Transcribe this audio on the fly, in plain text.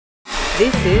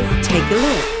This is Take a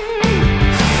Look.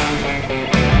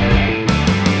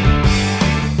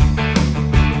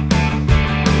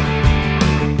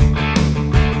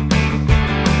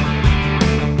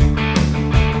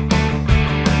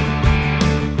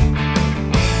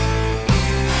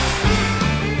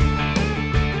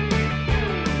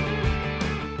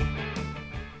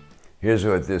 Here's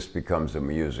what this becomes a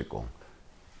musical,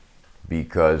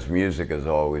 because music has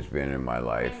always been in my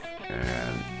life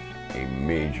and a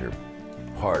major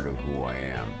part of who I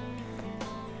am.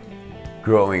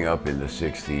 Growing up in the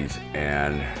 60s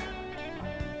and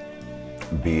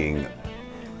being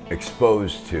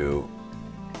exposed to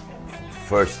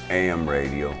first AM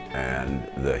radio and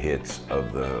the hits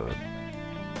of the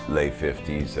late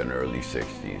 50s and early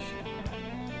 60s.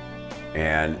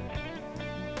 And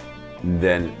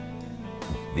then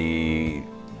the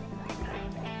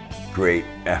great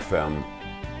FM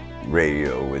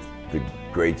radio with the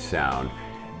great sound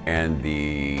and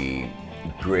the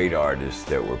great artists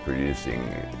that were producing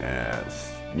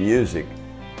music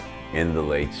in the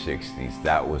late 60s.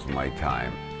 That was my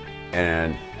time.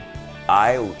 And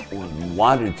I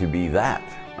wanted to be that.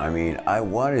 I mean, I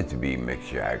wanted to be Mick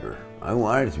Jagger. I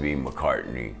wanted to be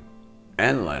McCartney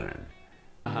and Lennon.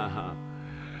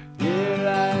 Here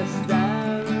I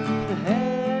stand,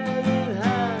 head in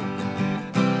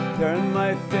hand, turn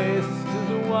my face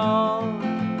to the wall.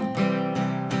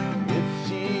 If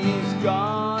she's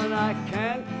gone, I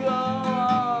can't go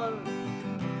on.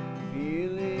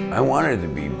 Feeling I wanted to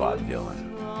be Bob Dylan.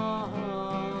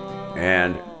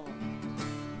 And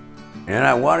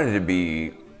I wanted to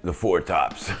be the Four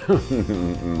Tops,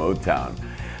 Motown,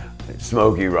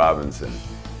 Smokey Robinson.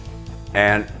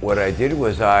 And what I did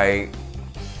was I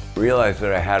realized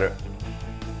that I had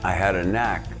a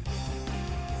knack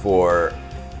for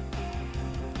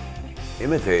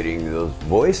imitating those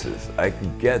voices. I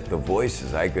could get the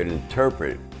voices, I could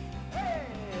interpret. Hey,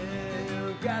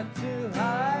 you got to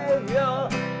hide your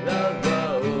love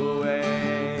away.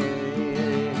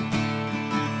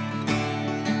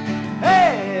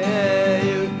 Hey,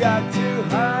 you got to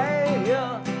hide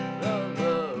your love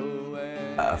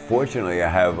away. Fortunately, I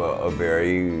have a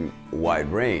very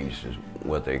wide range, is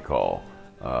what they call,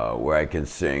 where I can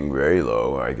sing very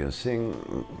low, or I can sing,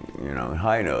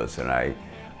 high notes. And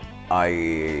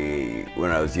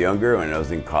when I was younger, when I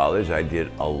was in college, I did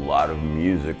a lot of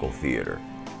musical theater.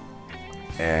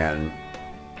 And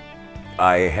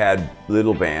I had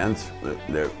little bands that,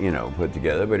 put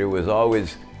together, but it was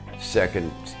always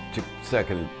second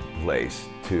place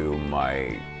to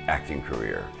my acting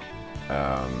career.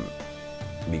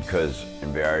 Because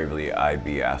invariably I'd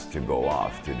be asked to go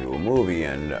off to do a movie,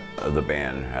 and the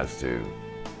band has to,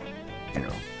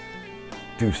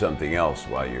 do something else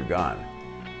while you're gone,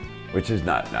 which is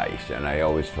not nice, and I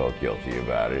always felt guilty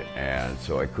about it, and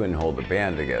so I couldn't hold a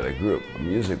band together, a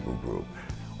musical group,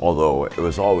 although it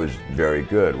was always very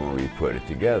good when we put it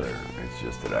together. It's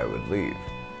just that I would leave,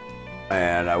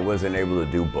 and I wasn't able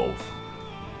to do both.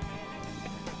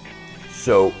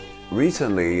 So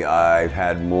recently, I've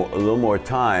had a little more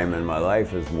time, and my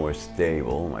life is more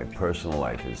stable. My personal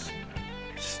life is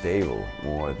stable,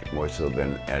 more so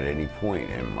than at any point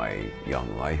in my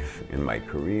young life, in my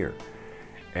career.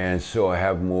 And so I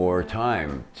have more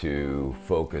time to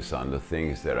focus on the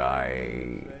things that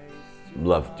I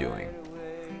love doing.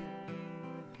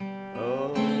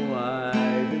 Oh,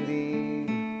 I believe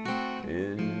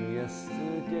in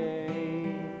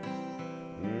yesterday.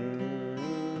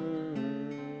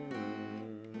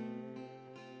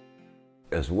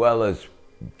 As well as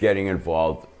getting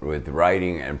involved with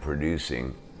writing and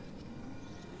producing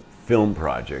film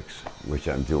projects, which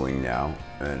I'm doing now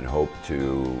and hope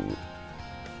to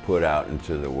put out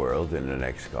into the world in the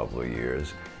next couple of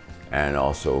years, and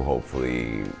also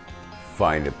hopefully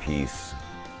find a piece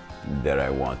that I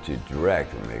want to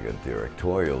direct and make a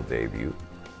directorial debut.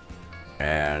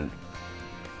 And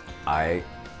I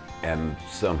am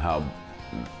somehow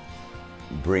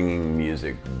bringing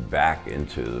music back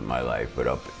into my life, but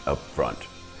up front,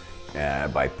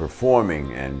 by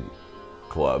performing in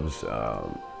clubs.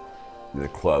 The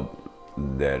club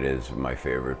that is my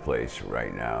favorite place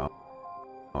right now,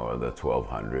 or the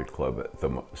 1200 Club at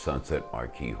the Sunset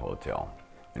Marquis Hotel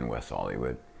in West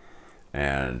Hollywood.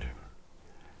 And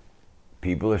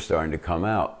people are starting to come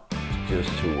out just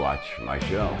to watch my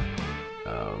show.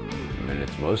 And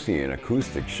it's mostly an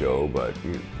acoustic show, but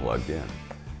plugged in.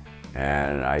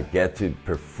 And I get to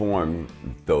perform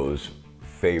those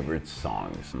favorite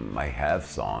songs. I have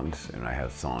songs, and I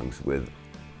have songs with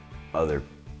other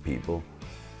people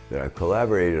that I've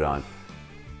collaborated on.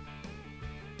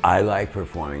 I like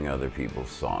performing other people's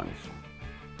songs,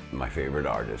 my favorite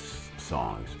artists'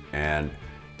 songs. And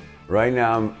right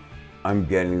now I'm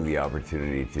getting the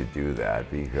opportunity to do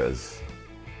that because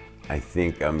I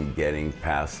think I'm getting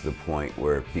past the point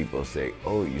where people say,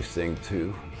 oh, you sing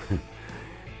too?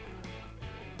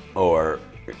 Or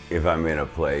if I'm in a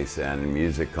place and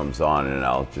music comes on and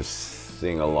I'll just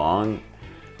sing along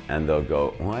and they'll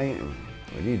go, why,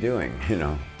 what are you doing? You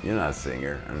know, you're not a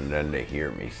singer. And then they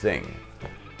hear me sing.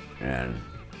 And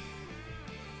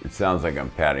it sounds like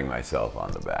I'm patting myself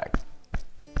on the back.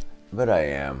 But I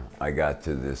am. I got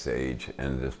to this age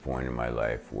and this point in my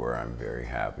life where I'm very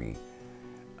happy.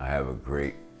 I have a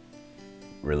great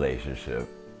relationship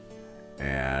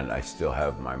and I still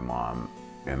have my mom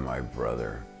and my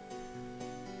brother.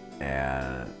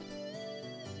 And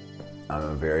I'm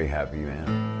a very happy man.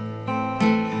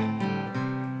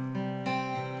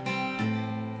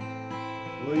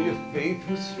 Well, your faith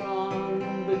was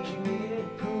strong, but you needed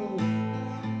proof.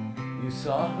 You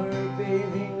saw her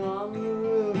bathing on the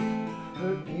roof.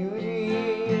 Her beauty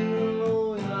in the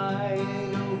moonlight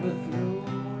overthrew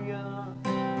you.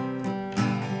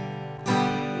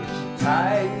 She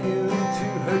tied you to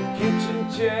her kitchen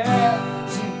chair.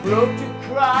 She broke the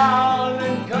crowd.